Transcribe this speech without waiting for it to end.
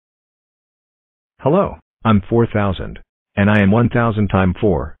Hello, I'm 4000. And I am 1000 times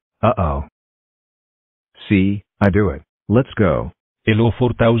 4. Uh-oh. See, I do it. Let's go. Hello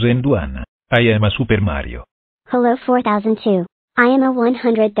 4001. I am a Super Mario. Hello 4002. I am a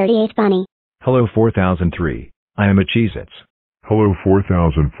 138th bunny. Hello 4003. I am a Cheez-Its. Hello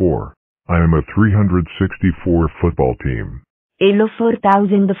 4004. I am a 364 football team. Hello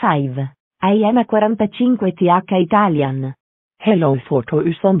 4005. I am a 45th Italian. Hello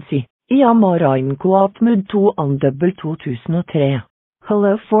 4006. I am a Reimkoop med 2 double 2003.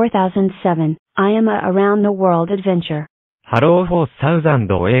 Hello 4007. I am a around the world adventure. Hello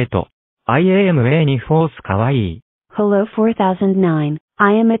 4008. I am a force kawaii. Hello 4009.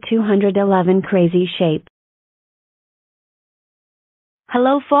 I am a 211 crazy shape.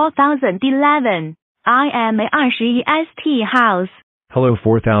 Hello 4011. I am a 21st house. Hello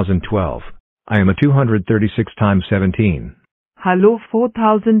 4012. I am a 236 times 17. Hello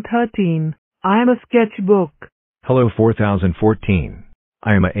 4013. I am a sketchbook. Hello 4014.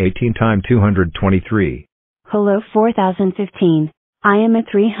 I am a 18 times 223. Hello 4015. I am a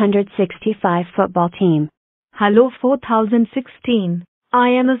 365 football team. Hello 4016. I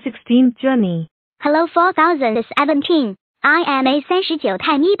am a 16th Johnny. Hello 4017. I am a 39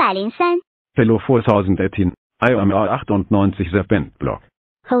 times 103. Hello 4018. I am a 98 Serpentblock.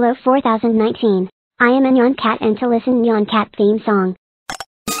 Hello 4019. I am a Nyan Cat and to listen Nyan Cat theme song.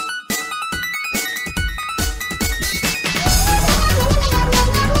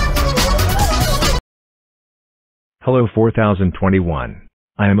 Hello 4021.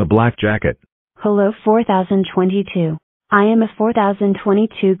 I am a black jacket. Hello 4022. I am a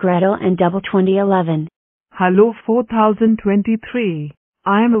 4022 Gretel and double 2011. Hello 4023.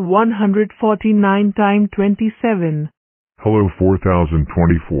 I am a 149 times 27. Hello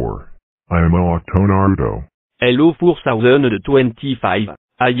 4024. I am a Octonardo. Hello 4025.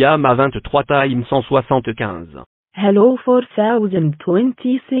 I am a 23 times 175. Hello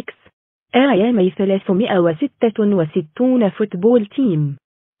 4026. I am a 366 football team.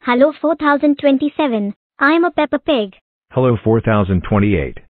 Hello 4027. I am a Peppa Pig. Hello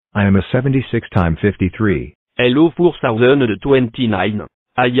 4028. I am a 76 times 53. Hello 4029.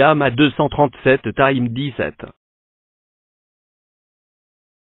 I am a 237 times 17.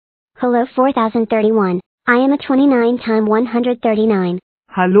 Hello 4031. I am a 29 times 139.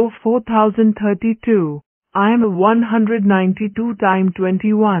 Hello 4032. I am a 192 times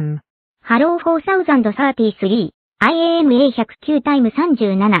 21. Hello 4033. I am a 109 times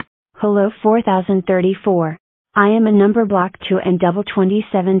 37. Hello 4034. I am a Numberblock 2 and double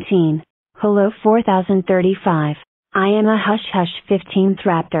 2017. Hello 4035. I am a Hush Hush 15th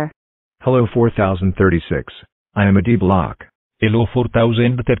Raptor. Hello 4036. I am a D-Block. Hello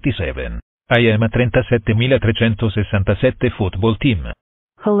 4037. I am a 37.367 football team.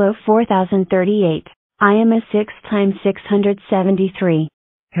 Hello 4038. I am a 6 times 673.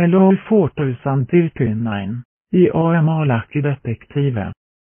 Hello 4039. I am a lucky detective.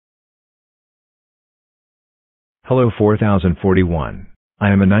 Hello 4041. I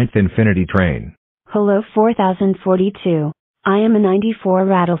am a 9th Infinity Train. Hello 4042. I am a 94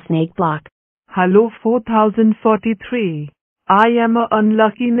 Rattlesnake Block. Hello 4043. I am a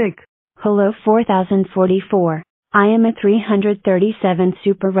unlucky Nick. Hello 4044. I am a 337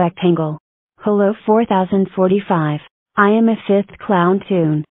 Super Rectangle. Hello 4045. I am a 5th Clown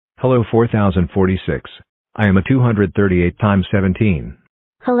Toon. Hello 4046. I am a 238 times 17.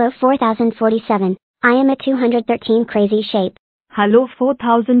 Hello 4047. I am a 213 Crazy Shape. Hello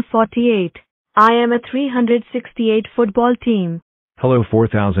 4048. I am a 368 football team. Hello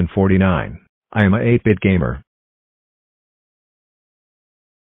 4049. I am a 8-bit gamer.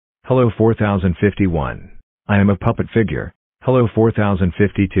 Hello 4051. I am a puppet figure. Hello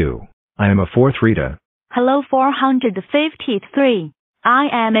 4052. I am a 4th Rita. Hello 453. I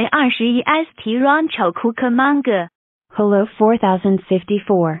am a 21st Rancho Cucamonga. Hello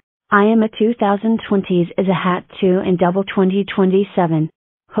 4054. I am a 2020s is a hat 2 and double 2027.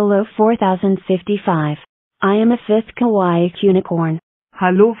 Hello 4055. I am a 5th Kawaii Unicorn.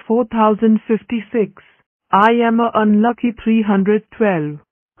 Hello 4056. I am a unlucky 312.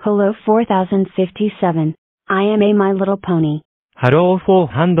 Hello 4057. I am a My Little Pony. Hello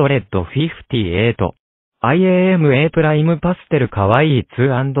 458. I am a Prime Pastel Kawaii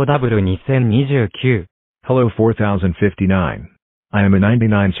 2 and Double 2029. Hello 4059. I am a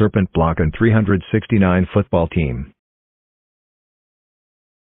 99 Serpent Block and 369 football team.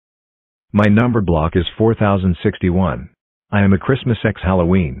 My number block is 4061. I am a Christmas X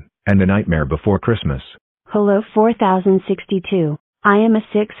Halloween, and a Nightmare Before Christmas. Hello 4062. I am a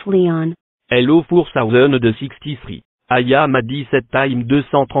 6th Leon. Hello 4063. I am a 17 times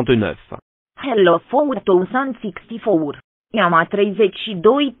 239. Hello 4064. I am a 32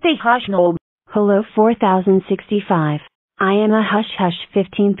 TH9. Hello 4065. I am a Hush Hush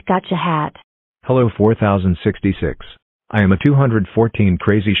 15th Gotcha Hat. Hello 4066. I am a 214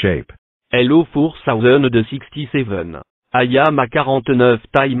 Crazy Shape. Hello 4067. I am a 49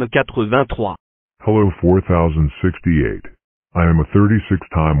 time 83. Hello 4068. I am a 36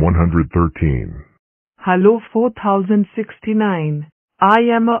 time 113. Hello 4069. I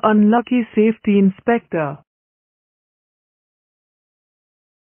am a unlucky safety inspector.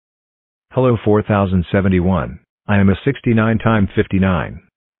 Hello 4071. I am a 69 time 59.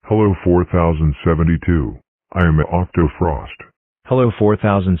 Hello 4072. I am a Octofrost. Hello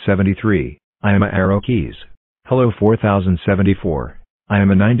 4073. I am a Arrow Keys. Hello 4074. I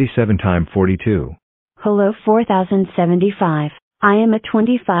am a 97 time 42. Hello 4075. I am a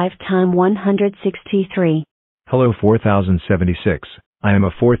 25 time 163. Hello 4076. I am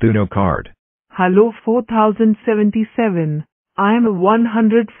a 4th Uno card. Hello 4077. I am a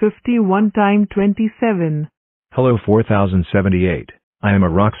 151 time 27. Hello 4078. I am a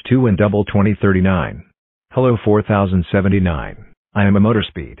Rocks 2 and double 2039. Hello 4079. I am a Motor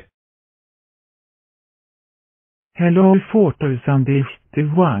Speed. Hello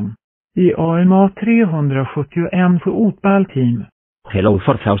 4081. I am a 371 football team. Hello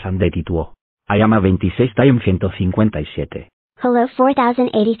 4082. I am a 26 time 157. Hello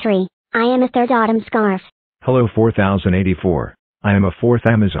 4083. I am a 3rd Autumn Scarf. Hello 4084. I am a 4th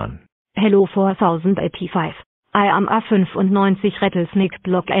Amazon. Hello 4085. I am a 95 Rattlesnake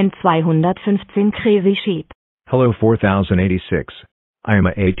Block and 215 Crazy Sheep. Hello 4086. I am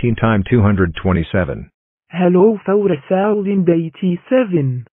a 18 time 227. Hello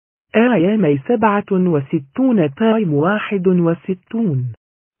 4087. I am a 67 time 61.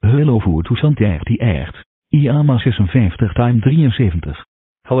 Hello 4038. I am a 56 time 73.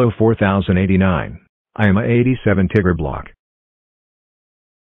 Hello 4089. I am a 87 Tigger Block.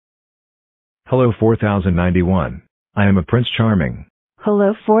 Hello 4091. I am a Prince Charming.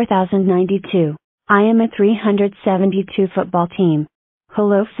 Hello 4092. I am a 372 football team.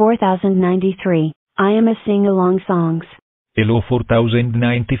 Hello 4093. I am a sing-along songs. Hello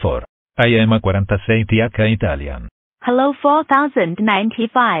 4094. I am a 46 TH Italian. Hello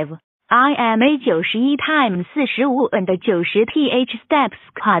 4095. I am a 91 times 45 and 90 TH steps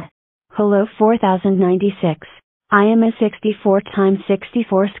cut. Hello 4096. I am a 64 times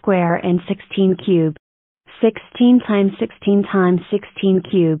 64 square and 16 cube. 16 times 16 times 16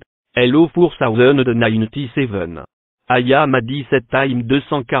 cube. Hello 4097. I am a 17 time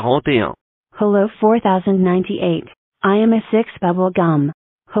 241. Hello 4098. I am a 6 bubble gum.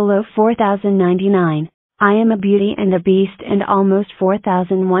 Hello 4099. I am a Beauty and the Beast and almost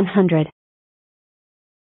 4100.